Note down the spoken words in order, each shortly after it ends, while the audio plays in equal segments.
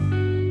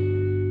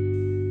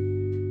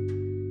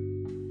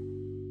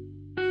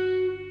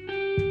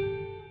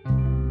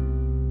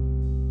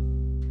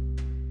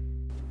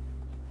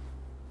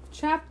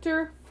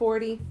Chapter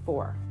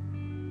 44.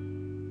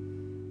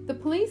 The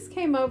police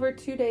came over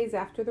 2 days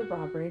after the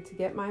robbery to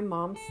get my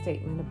mom's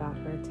statement about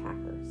her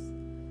attackers.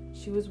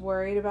 She was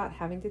worried about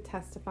having to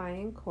testify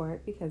in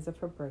court because of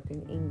her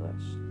broken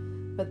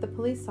English, but the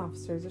police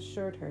officers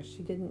assured her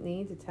she didn't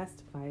need to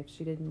testify if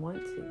she didn't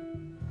want to.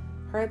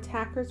 Her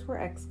attackers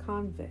were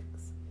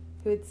ex-convicts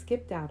who had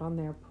skipped out on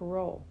their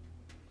parole.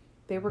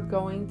 They were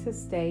going to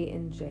stay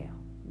in jail,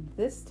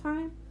 this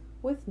time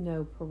with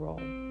no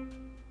parole.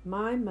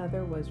 My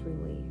mother was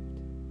relieved.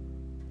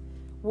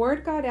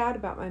 Word got out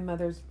about my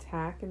mother's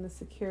attack, and the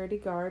security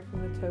guard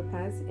from the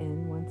Topaz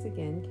Inn once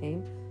again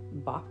came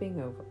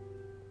bopping over.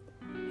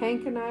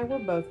 Hank and I were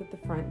both at the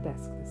front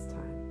desk this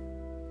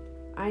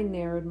time. I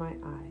narrowed my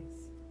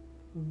eyes.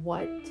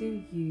 What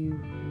do you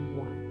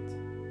want?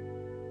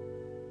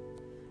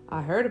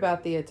 I heard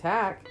about the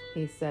attack,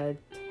 he said.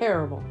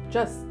 Terrible,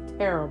 just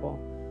terrible.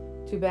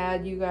 Too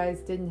bad you guys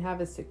didn't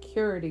have a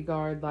security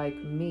guard like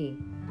me.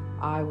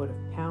 I would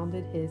have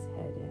pounded his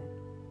head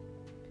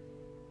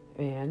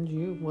in. And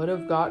you would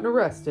have gotten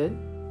arrested,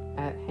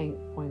 Hank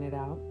pointed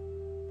out.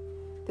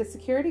 The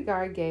security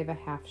guard gave a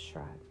half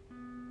shrug.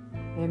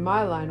 In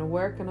my line of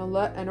work, an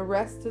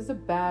arrest is a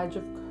badge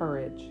of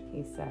courage,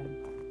 he said.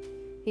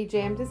 He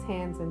jammed his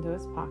hands into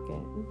his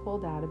pocket and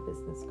pulled out a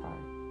business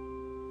card.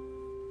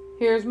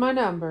 Here's my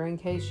number in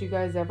case you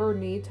guys ever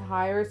need to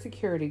hire a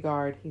security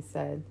guard, he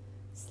said,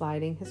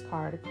 sliding his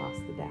card across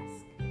the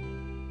desk.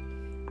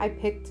 I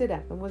picked it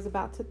up and was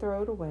about to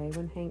throw it away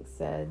when Hank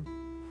said,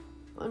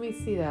 "Let me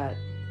see that."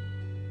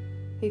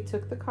 He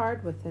took the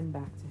card with him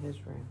back to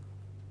his room.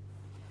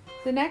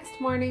 The next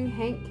morning,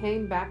 Hank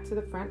came back to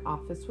the front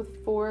office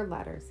with 4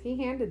 letters. He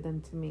handed them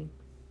to me.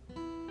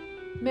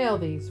 "Mail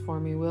these for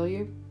me, will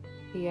you?"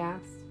 he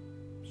asked.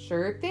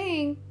 "Sure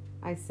thing,"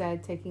 I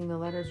said, taking the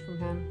letters from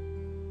him.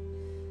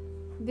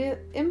 The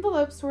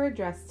envelopes were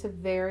addressed to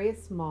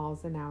various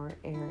malls in our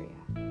area.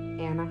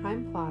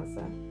 Anaheim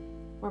Plaza,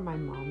 where my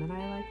mom and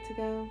I like to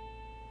go,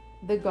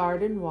 the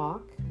Garden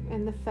Walk,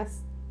 and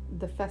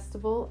the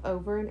festival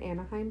over in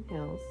Anaheim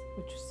Hills,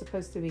 which was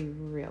supposed to be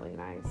really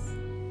nice,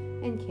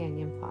 and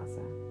Canyon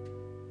Plaza.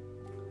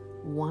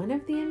 One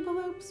of the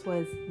envelopes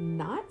was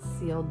not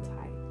sealed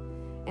tight,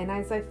 and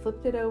as I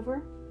flipped it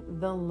over,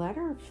 the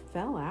letter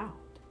fell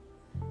out.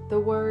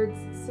 The words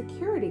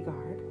 "security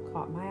guard"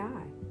 caught my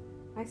eye.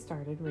 I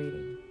started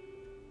reading.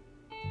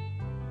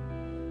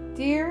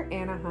 Dear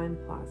Anaheim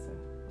Plaza,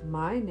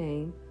 my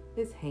name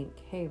is Hank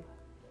Caleb,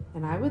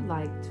 and I would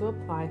like to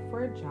apply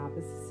for a job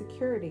as a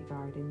security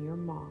guard in your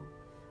mall.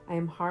 I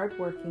am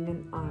hardworking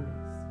and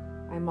honest.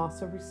 I am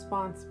also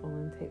responsible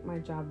and take my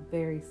job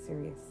very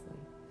seriously.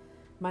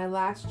 My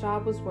last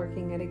job was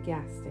working at a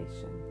gas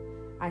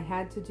station. I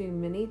had to do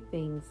many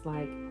things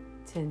like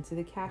tend to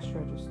the cash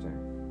register,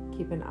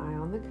 keep an eye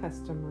on the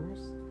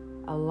customers.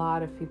 A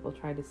lot of people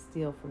try to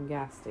steal from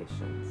gas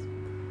stations.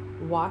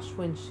 Wash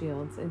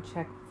windshields and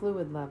check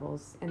fluid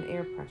levels and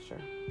air pressure.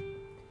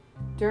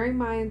 During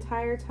my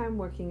entire time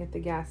working at the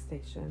gas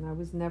station, I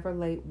was never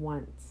late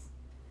once.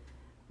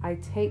 I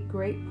take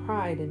great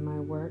pride in my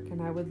work,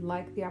 and I would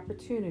like the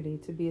opportunity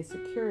to be a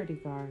security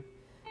guard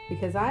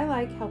because I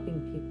like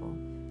helping people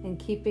and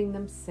keeping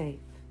them safe.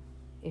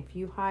 If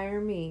you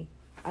hire me,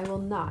 I will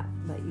not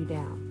let you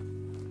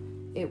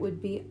down.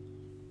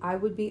 I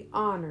would be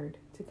honored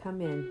to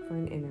come in for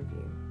an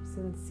interview.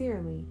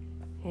 Sincerely,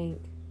 Hank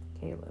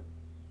Caleb.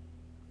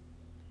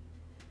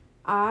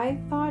 I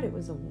thought it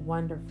was a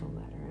wonderful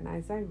letter, and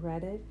as I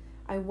read it,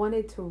 I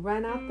wanted to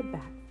run out the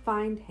back,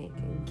 find Hank,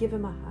 and give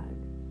him a hug.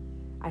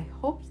 I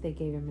hoped they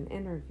gave him an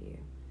interview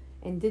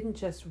and didn't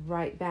just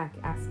write back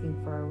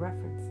asking for a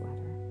reference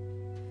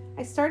letter.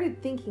 I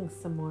started thinking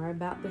some more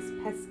about this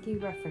pesky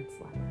reference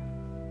letter.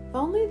 If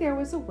only there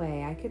was a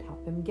way I could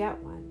help him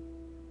get one.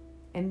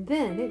 And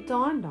then it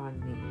dawned on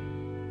me.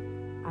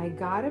 I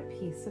got a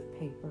piece of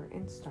paper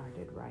and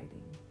started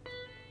writing.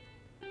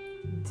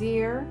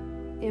 Dear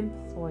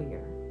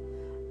employer,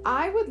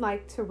 I would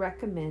like to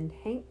recommend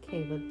Hank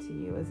Caleb to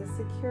you as a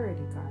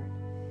security guard.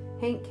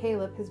 Hank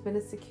Caleb has been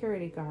a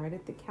security guard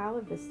at the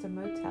Cala Vista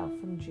Motel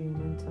from June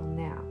until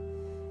now,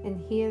 and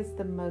he is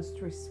the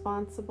most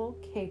responsible,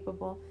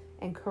 capable,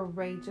 and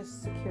courageous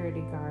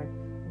security guard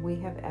we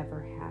have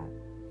ever had.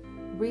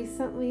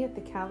 Recently at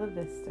the Cala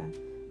Vista,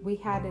 we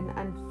had an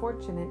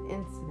unfortunate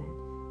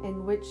incident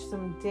in which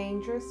some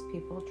dangerous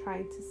people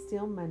tried to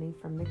steal money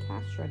from the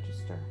cash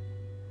register.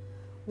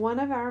 One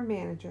of our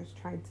managers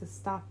tried to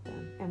stop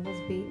them and was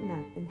beaten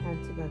up and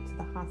had to go to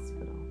the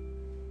hospital.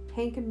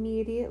 Hank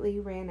immediately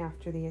ran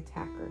after the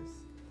attackers.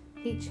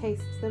 He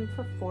chased them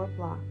for 4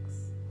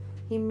 blocks.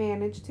 He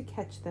managed to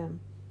catch them,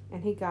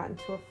 and he got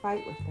into a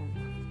fight with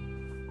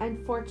them.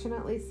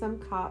 Unfortunately, some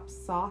cops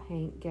saw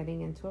Hank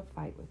getting into a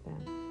fight with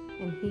them,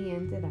 and he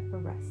ended up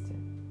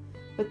arrested.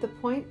 But the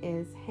point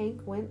is,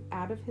 Hank went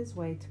out of his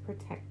way to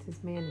protect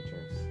his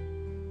managers,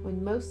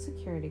 when most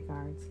security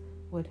guards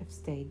would have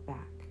stayed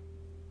back.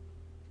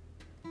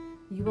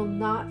 You will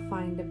not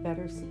find a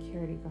better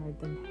security guard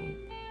than Hank.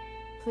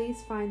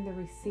 Please find the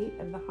receipt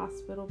of the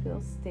hospital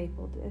bill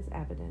stapled as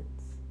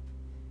evidence.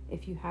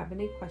 If you have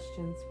any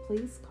questions,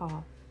 please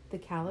call the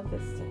Cala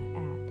Vista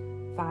at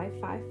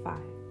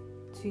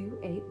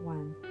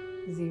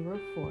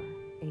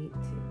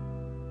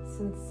 555-281-0482.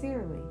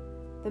 Sincerely,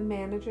 the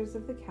managers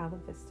of the Cala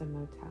Vista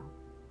Motel.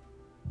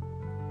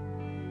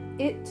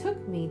 It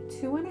took me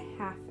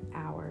 2.5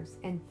 hours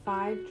and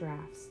 5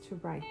 drafts to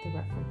write the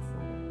reference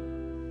letter.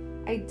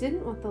 I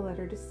didn't want the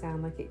letter to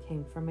sound like it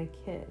came from a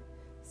kid,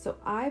 so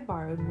I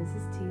borrowed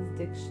Mrs. T's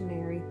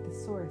dictionary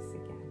thesaurus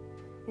again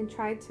and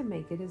tried to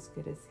make it as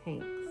good as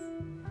Hank's.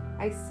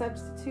 I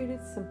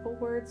substituted simple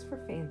words for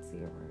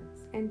fancier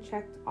words and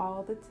checked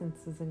all the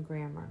tenses and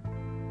grammar.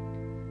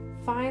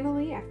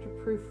 Finally, after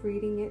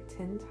proofreading it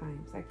 10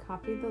 times, I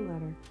copied the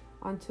letter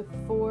onto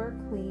 4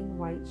 clean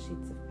white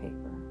sheets of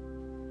paper.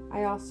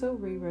 I also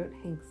rewrote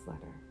Hank's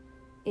letters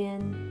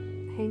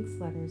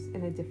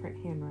in a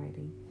different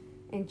handwriting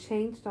and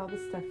changed all the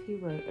stuff he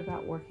wrote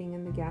about working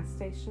in the gas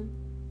station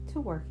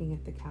to working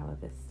at the Cala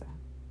Vista.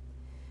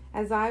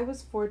 As I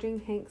was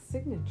forging Hank's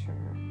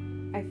signature,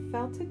 I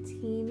felt a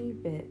teeny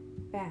bit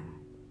bad.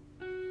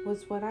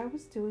 Was what I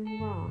was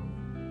doing wrong?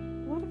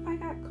 What if I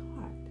got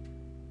caught?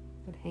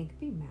 Would Hank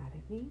be mad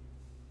at me?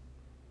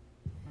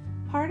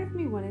 Part of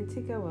me wanted to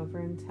go over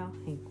and tell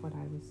Hank what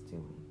I was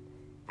doing.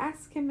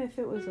 Ask him if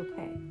it was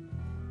okay.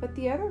 But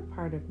the other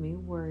part of me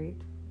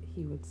worried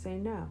he would say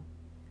no,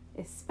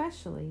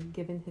 especially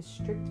given his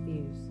strict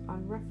views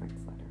on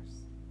reference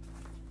letters.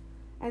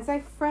 As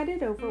I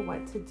fretted over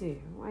what to do,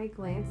 I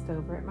glanced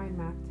over at my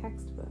math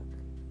textbook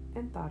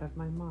and thought of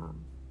my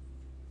mom.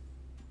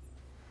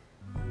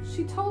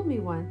 She told me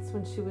once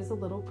when she was a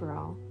little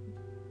girl,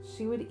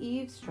 she would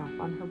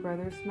eavesdrop on her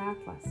brother's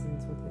math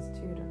lessons with his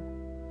tutor.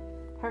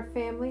 Her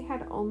family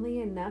had only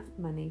enough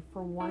money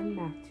for one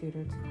math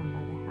tutor to come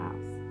by the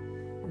house,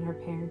 and her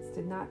parents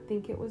did not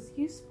think it was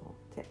useful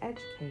to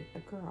educate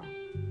a girl.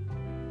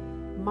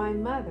 My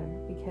mother,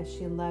 because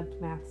she loved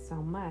math so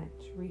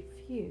much,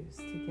 refused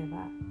to give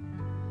up.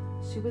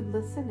 She would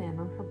listen in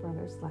on her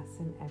brother's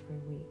lesson every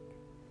week.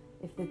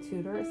 If the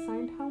tutor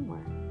assigned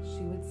homework,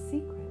 she would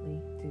secretly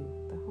do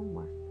the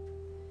homework.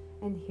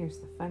 And here's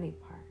the funny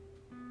part.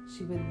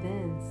 She would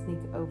then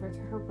sneak over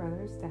to her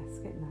brother's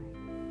desk at night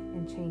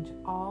and change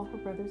all her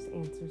brother's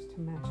answers to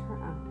match her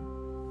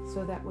own,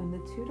 so that when the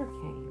tutor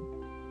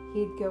came,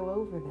 he'd go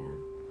over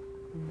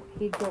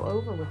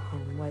with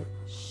him what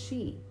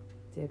she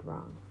did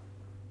wrong.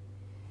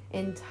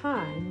 In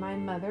time, my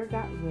mother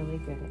got really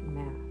good at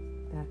math.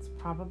 That's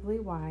probably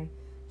why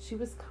she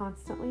was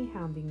constantly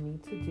hounding me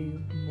to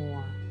do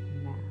more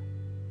math.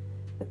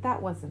 But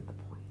that wasn't the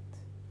point.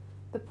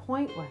 The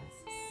point was,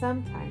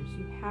 sometimes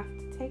you have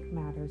to take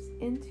matters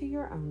into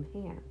your own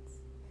hands.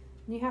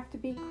 And you have to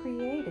be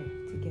creative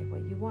to get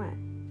what you want.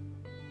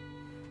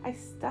 I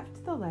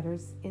stuffed the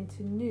letters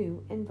into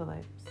new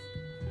envelopes.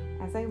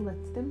 As I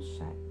licked them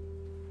shut,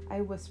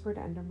 I whispered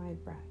under my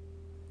breath,